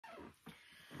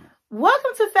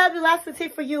Welcome to Fabulosity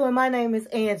For You, and my name is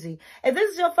Angie. If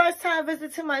this is your first time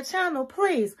visiting my channel,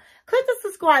 please click the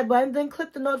subscribe button, then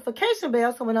click the notification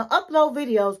bell so when I upload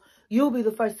videos, you'll be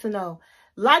the first to know.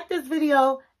 Like this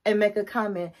video and make a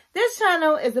comment. This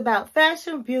channel is about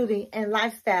fashion, beauty, and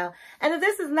lifestyle. And if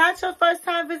this is not your first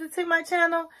time visiting my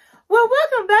channel, well,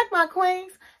 welcome back, my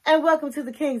queens, and welcome to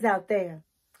the kings out there.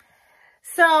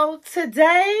 So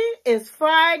today is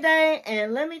Friday,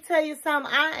 and let me tell you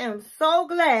something. I am so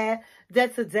glad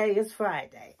that today is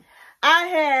Friday. I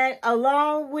had a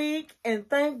long week, and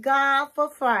thank God for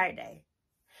Friday.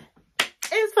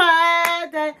 It's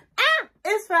Friday. Ah,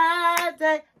 it's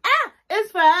Friday. Ah,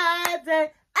 it's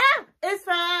Friday. Ah, it's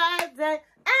Friday.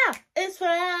 Ah, it's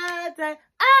Friday.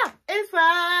 Ah, it's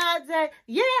Friday.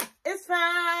 Yeah, it's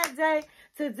Friday.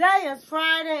 Today is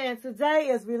Friday, and today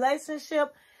is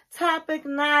relationship topic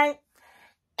night,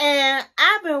 and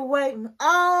I've been waiting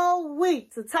all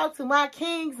week to talk to my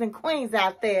kings and queens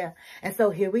out there, and so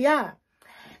here we are.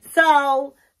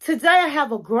 So today I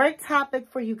have a great topic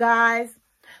for you guys,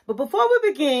 but before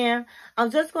we begin, I'm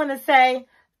just going to say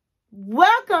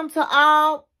welcome to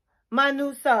all my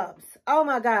new subs. Oh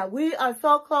my God, we are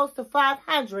so close to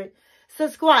 500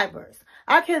 subscribers.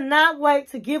 I cannot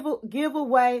wait to give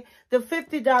away the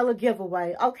 $50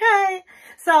 giveaway. Okay,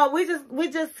 so we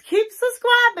just keep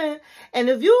subscribing, and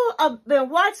if you have been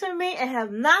watching me and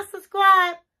have not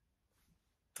subscribed,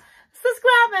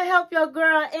 subscribe and help your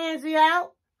girl Angie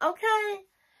out. Okay,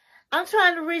 I'm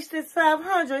trying to reach this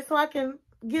 500 so I can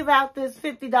give out this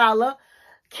 $50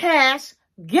 cash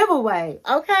giveaway.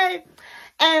 Okay,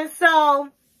 and so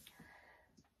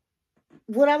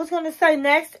what I was going to say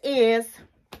next is,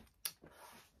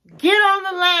 get on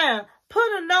the line, put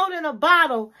a note in a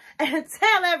bottle, and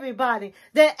tell everybody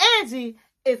that Angie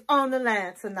is on the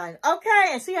line tonight,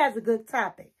 okay? And she has a good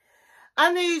topic.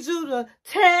 I need you to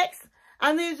text.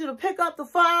 I need you to pick up the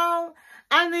phone.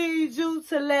 I need you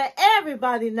to let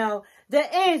everybody know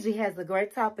that Angie has a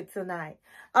great topic tonight,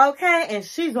 okay? And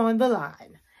she's on the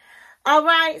line. All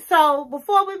right, so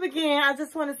before we begin, I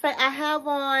just want to say I have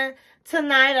on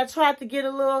tonight, I tried to get a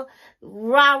little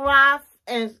rah-rah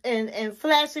and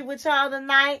flashy with y'all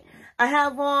tonight. I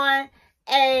have on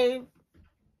a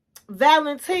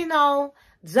Valentino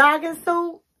jogging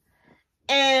suit,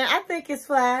 and I think it's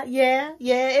fly. Yeah,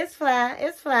 it's fly.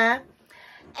 It's fly.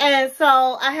 And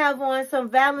so I have on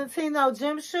some Valentino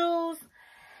gym shoes,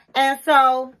 and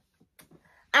so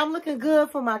I'm looking good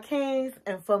for my kings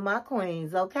and for my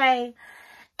queens, okay?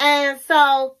 And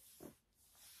so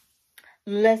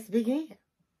let's begin.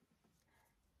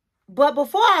 But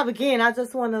before I begin, I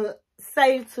just want to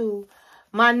say to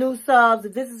my new subs,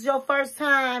 if this is your first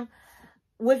time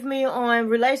with me on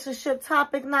Relationship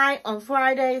Topic Night on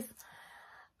Fridays,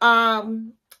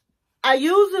 I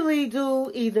usually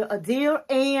do either a Dear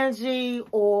Angie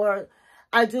or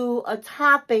I do a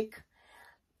topic.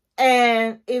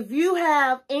 And if you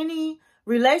have any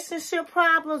relationship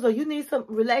problems or you need some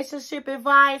relationship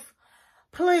advice,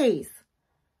 please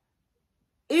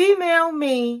email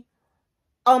me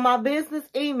on my business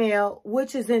email,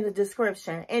 which is in the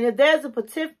description. And if there's a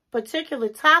particular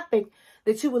topic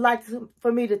that you would like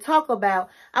for me to talk about,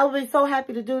 I would be so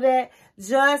happy to do that.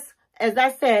 Just, as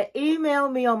I said, email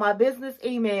me on my business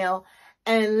email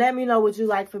and let me know what you'd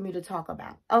like for me to talk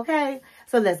about. Okay?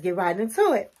 So let's get right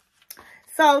into it.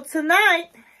 So tonight,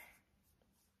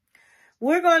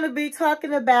 we're going to be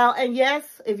talking about, and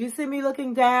yes, if you see me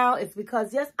looking down, it's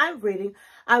because, yes, I'm reading.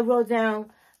 I wrote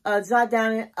down, jot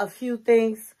down a few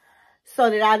things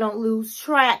so that I don't lose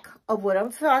track of what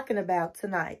I'm talking about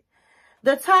tonight.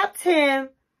 The top 10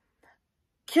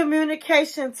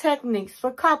 communication techniques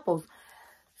for couples.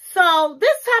 So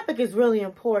this topic is really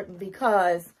important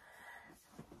because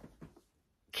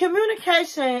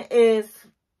communication is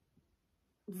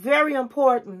very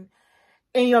important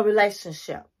in your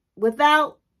relationship.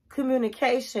 Without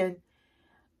communication,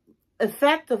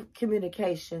 effective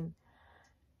communication,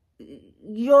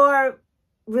 your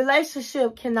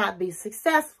relationship cannot be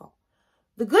successful.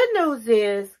 The good news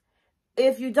is,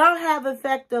 if you don't have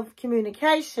effective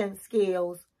communication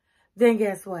skills, then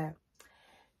guess what?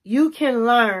 You can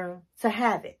learn to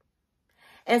have it.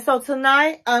 And so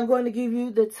tonight, I'm going to give you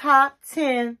the top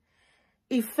 10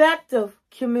 effective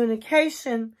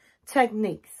communication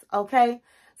techniques, okay?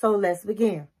 So let's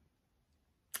begin.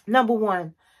 Number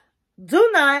 1, do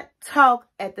not talk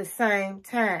at the same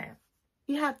time.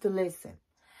 You have to listen.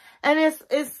 And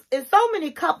it's so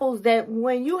many couples that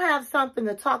when you have something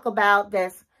to talk about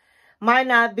that's might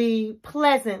not be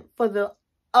pleasant for the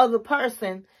other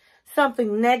person,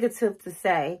 something negative to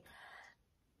say,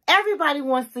 everybody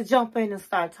wants to jump in and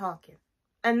start talking.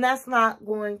 And that's not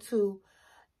going to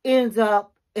ends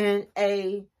up in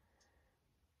a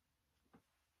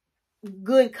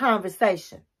good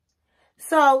conversation.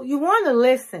 So you want to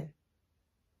listen.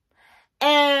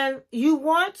 And you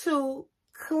want to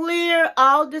clear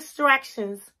all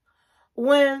distractions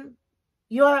when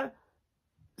your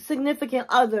significant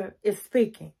other is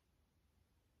speaking.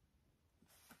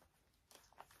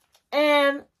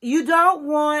 And you don't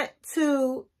want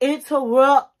to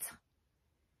interrupt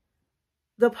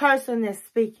the person that's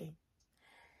speaking.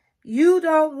 You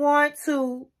don't want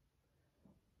to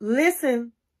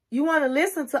listen. You want to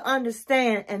listen to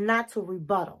understand and not to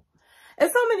rebuttal.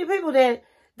 There's so many people that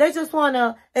they just want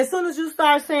to, as soon as you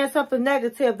start saying something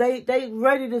negative, they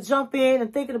ready to jump in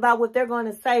and thinking about what they're going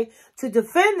to say to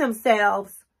defend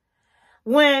themselves,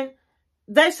 when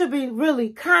they should be really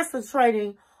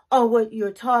concentrating on what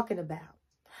you're talking about.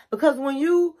 Because when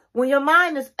your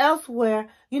mind is elsewhere,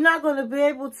 you're not going to be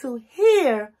able to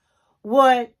hear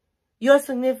what your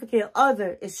significant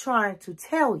other is trying to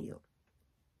tell you.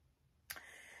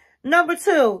 Number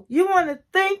 2, you want to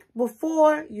think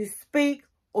before you speak,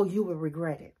 or you will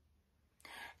regret it.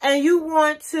 And you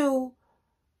want to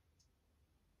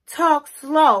talk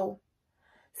slow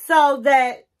so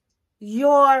that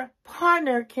your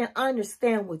partner can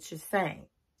understand what you're saying.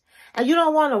 And you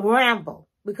don't want to ramble,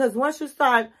 because once you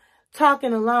start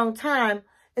talking a long time,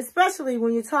 especially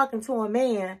when you're talking to a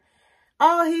man,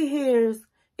 all he hears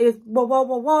is wah, wah,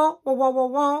 wah, wah, wah, wah, wah,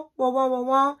 wah, wah, wah, wah,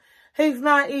 wah. He's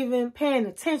not even paying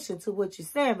attention to what you're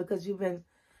saying because you've been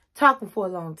talking for a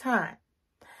long time.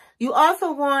 You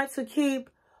also want to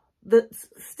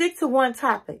stick to one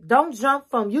topic. Don't jump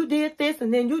from you did this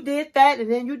and then you did that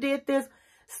and then you did this.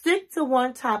 Stick to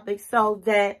one topic so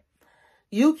that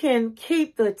you can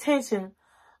keep the attention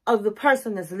of the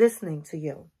person that's listening to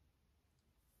you.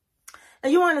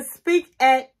 And you want to speak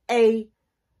at a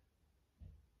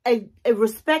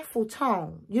respectful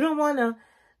tone. You don't want to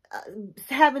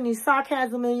have any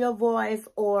sarcasm in your voice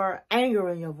or anger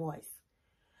in your voice,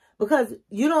 because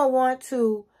you don't want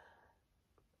to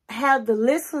have the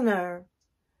listener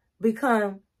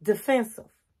become defensive.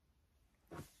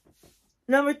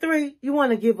 Number 3, you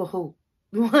want to give a hoot.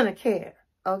 You want to care.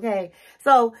 Okay.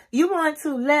 So you want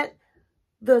to let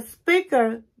the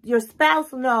speaker, your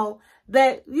spouse, know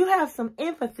that you have some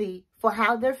empathy for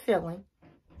how they're feeling.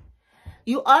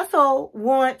 You also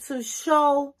want to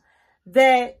show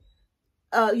that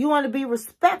you want to be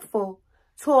respectful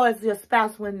towards your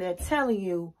spouse when they're telling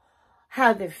you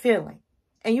how they're feeling.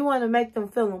 And you want to make them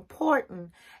feel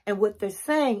important, and what they're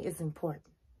saying is important.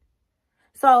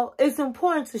 So it's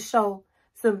important to show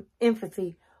some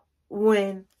empathy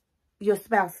when your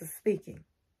spouse is speaking.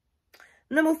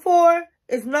 Number 4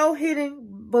 is no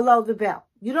hitting below the belt.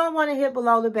 You don't want to hit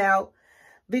below the belt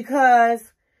because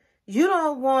you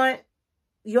don't want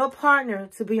your partner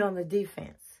to be on the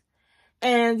defense.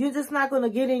 And you're just not going to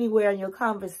get anywhere in your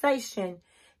conversation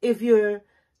if you're,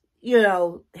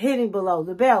 hitting below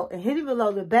the belt. And hitting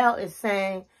below the belt is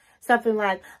saying something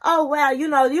like, oh, wow,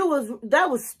 that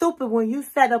was stupid when you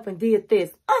sat up and did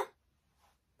this.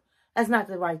 That's not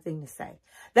the right thing to say.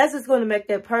 That's just going to make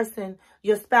that person,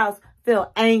 your spouse,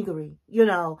 feel angry,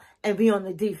 and be on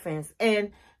the defense.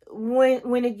 And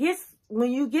when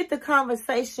you get the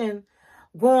conversation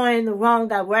going the wrong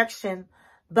direction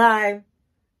by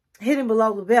hitting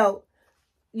below the belt,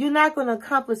 you're not going to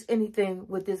accomplish anything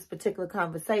with this particular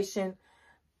conversation.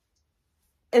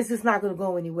 It's just not going to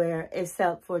go anywhere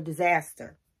except for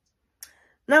disaster.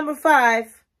 Number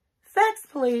 5, facts,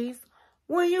 please.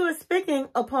 When you are speaking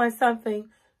upon something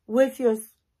with your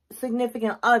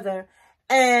significant other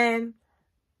and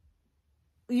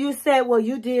you said, well,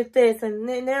 you did this, and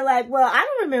then they're like, well, I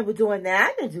don't remember doing that.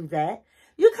 I didn't do that.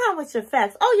 You come with your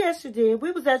facts. Oh, yes, you did.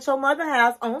 We was at your mother's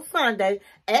house on Sunday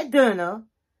at dinner.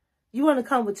 You want to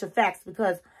come with your facts,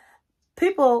 because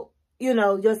people,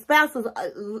 your spouses,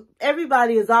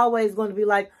 everybody is always going to be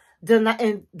like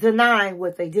denying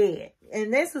what they did.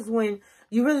 And this is when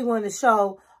you really want to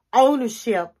show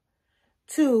ownership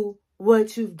to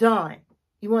what you've done.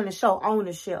 You want to show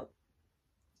ownership.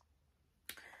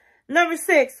 Number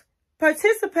 6,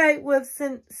 participate with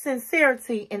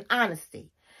sincerity and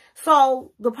honesty.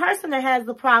 So the person that has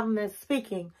the problem that's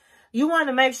speaking, you want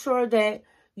to make sure that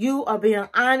you are being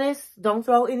honest. Don't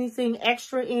throw anything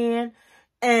extra in.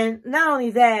 And not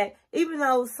only that, even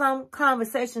though some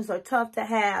conversations are tough to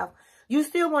have, you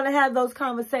still want to have those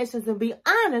conversations and be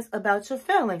honest about your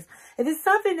feelings. If it's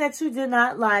something that you did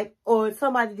not like, or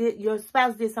your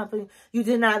spouse did something you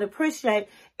did not appreciate,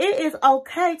 it is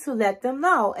okay to let them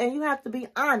know. And you have to be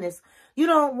honest. You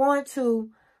don't want to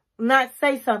not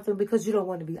say something because you don't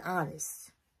want to be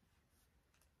honest.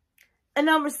 And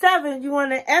number 7, you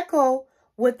want to echo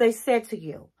what they said to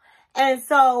you. And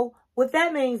so what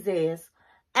that means is,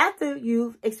 after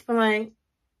you've explained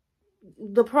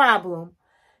the problem,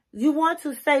 you want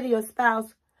to say to your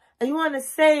spouse, and you want to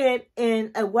say it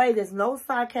in a way there's no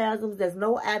sarcasm, there's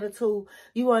no attitude.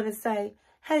 You want to say,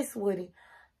 hey, sweetie,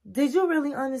 did you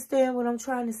really understand what I'm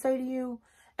trying to say to you?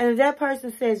 And if that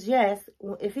person says yes,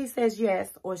 if he says yes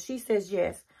or she says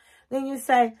yes, then you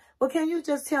say, well, can you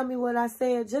just tell me what I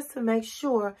said just to make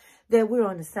sure that we're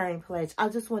on the same page? I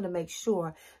just want to make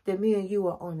sure that me and you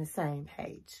are on the same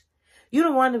page. You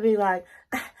don't want to be like,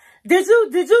 did you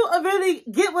really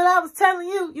get what I was telling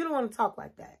you? You don't want to talk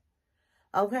like that.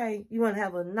 Okay? You want to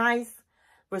have a nice,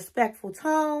 respectful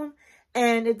tone.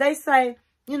 And if they say,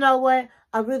 you know what,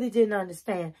 I really didn't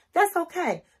understand, that's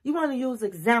okay. You want to use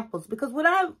examples, because what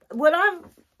I'm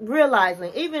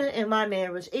realizing, even in my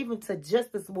marriage, even to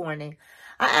just this morning,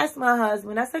 I asked my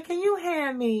husband, I said, can you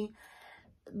hand me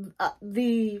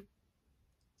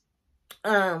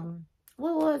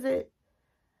what was it?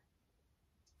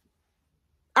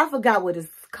 I forgot what it's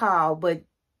called, but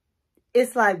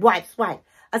it's like wipes.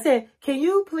 I said, can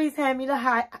you please hand me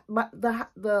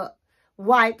the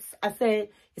wipes? I said,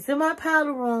 it's in my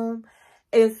powder room.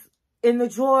 It's in the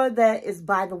drawer that is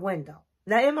by the window.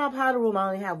 Now, in my powder room, I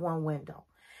only have one window.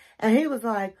 And he was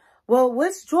like, well,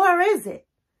 which drawer is it?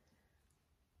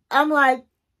 I'm like,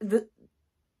 and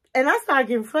I started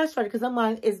getting frustrated because I'm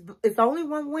like, it's only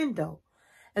one window.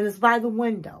 And it's by the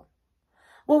window.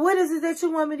 Well, what is it that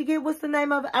you want me to get? What's the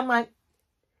name of it? I'm like,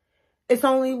 it's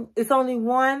only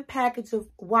one package of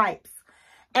wipes.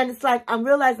 And it's like, I'm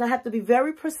realizing I have to be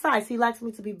very precise. He likes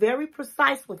me to be very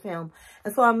precise with him.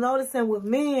 And so I'm noticing with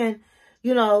men,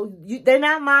 you know, they're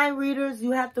not mind readers.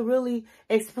 You have to really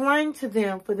explain to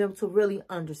them for them to really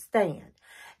understand.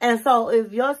 And so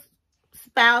if your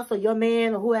spouse or your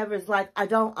man or whoever is like, I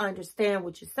don't understand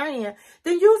what you're saying,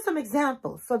 then use some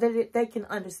examples so that they can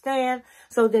understand,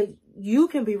 so that you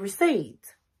can be received.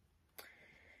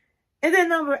 And then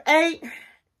number 8,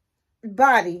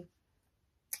 body.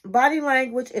 Body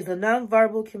language is a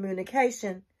nonverbal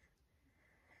communication.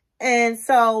 And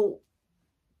so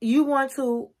you want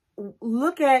to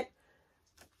look at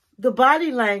the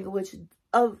body language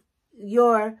of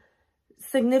your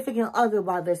significant other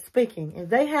while they're speaking. If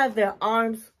they have their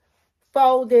arms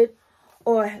folded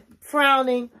or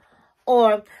frowning,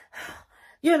 or,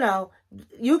 you know,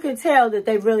 you can tell that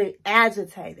they really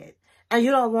agitated, and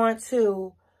you don't want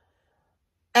to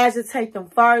agitate them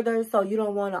further, so you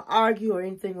don't want to argue or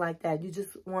anything like that. You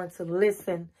just want to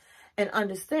listen and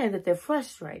understand that they're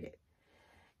frustrated.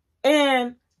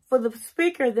 And for the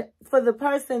speaker, for the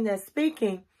person that's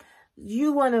speaking,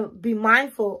 you want to be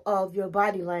mindful of your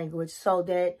body language so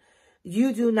that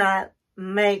you do not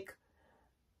make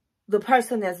the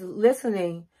person that's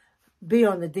listening be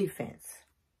on the defense.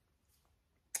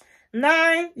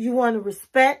 9, you want to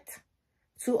respect,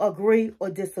 to agree or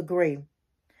disagree.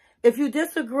 If you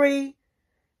disagree,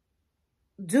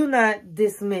 do not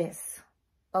dismiss.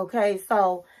 Okay,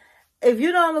 so if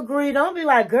you don't agree, don't be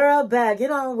like, girl, get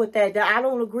on with that. I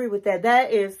don't agree with that.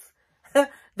 That is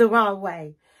the wrong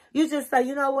way. You just say,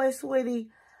 you know what, sweetie,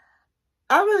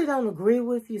 I really don't agree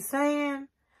with you saying,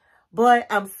 but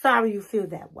I'm sorry you feel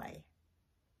that way.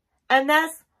 And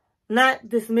that's not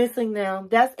dismissing them.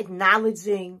 That's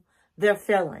acknowledging their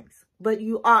feelings. But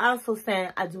you are also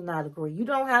saying, I do not agree. You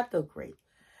don't have to agree.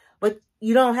 But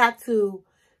you don't have to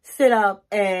sit up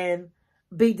and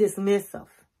be dismissive.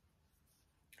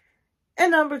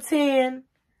 And number 10,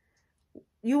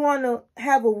 you want to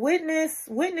have a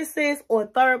witnesses or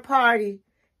third party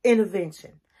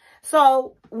intervention.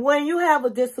 So when you have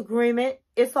a disagreement,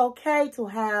 it's okay to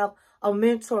have a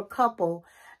mentor couple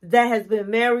that has been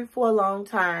married for a long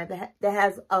time, that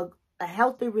has a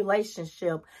healthy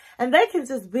relationship, and they can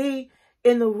just be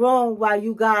in the room while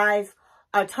you guys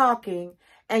are talking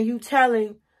and you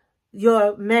telling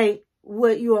your mate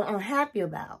what you are unhappy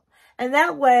about. And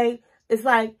that way, it's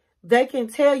like they can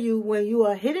tell you when you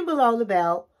are hitting below the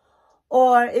belt,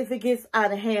 or if it gets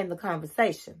out of hand, the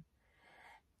conversation.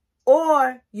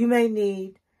 Or you may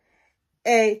need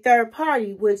a third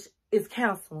party, which is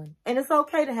counseling. And it's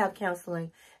okay to have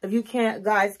counseling if you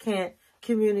guys can't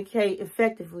communicate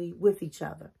effectively with each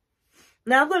other.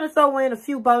 Now, I'm going to throw in a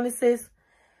few bonuses.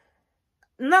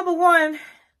 Number 1,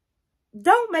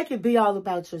 don't make it be all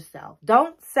about yourself.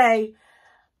 Don't say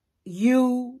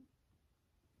you.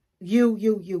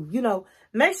 You know,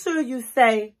 make sure you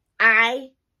say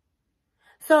I,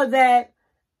 so that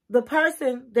the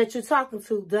person that you're talking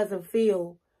to doesn't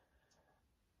feel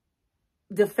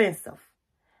defensive.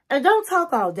 And don't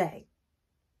talk all day.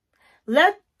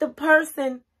 Let the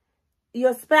person,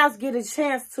 your spouse, get a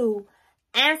chance to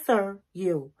answer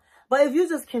you. But if you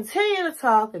just continue to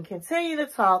talk and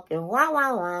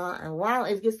wah,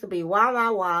 it gets to be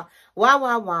wah,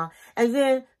 and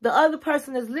then the other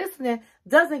person that's listening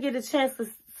doesn't get a chance to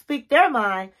speak their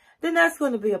mind, then that's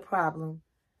going to be a problem.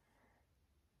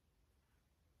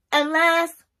 And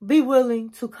last, be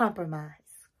willing to compromise.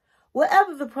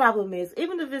 Whatever the problem is,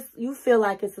 even if you feel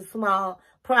like it's a small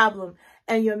problem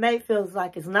and your mate feels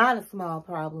like it's not a small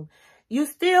problem, you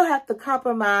still have to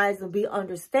compromise and be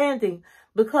understanding,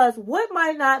 because what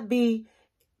might not be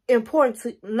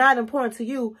not important to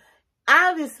you,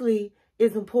 obviously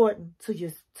is important to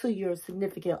your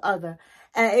significant other.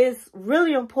 And it's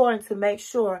really important to make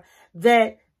sure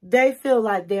that they feel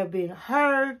like they're being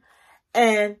heard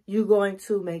and you're going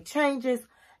to make changes,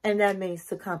 and that means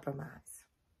to compromise.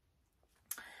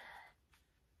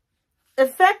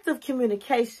 Effective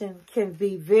communication can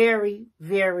be very,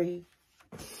 very,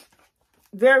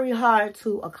 very hard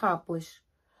to accomplish,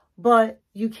 but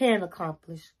you can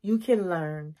accomplish. You can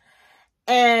learn.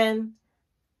 And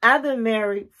I've been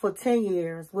married for 10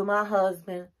 years with my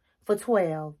husband for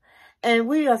 12, and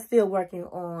we are still working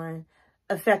on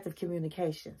effective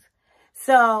communications.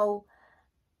 So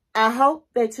I hope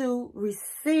that you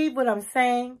receive what I'm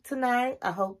saying tonight.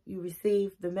 I hope you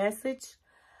receive the message.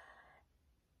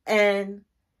 And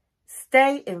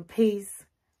stay in peace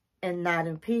and not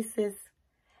in pieces.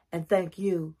 And thank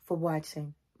you for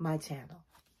watching my channel.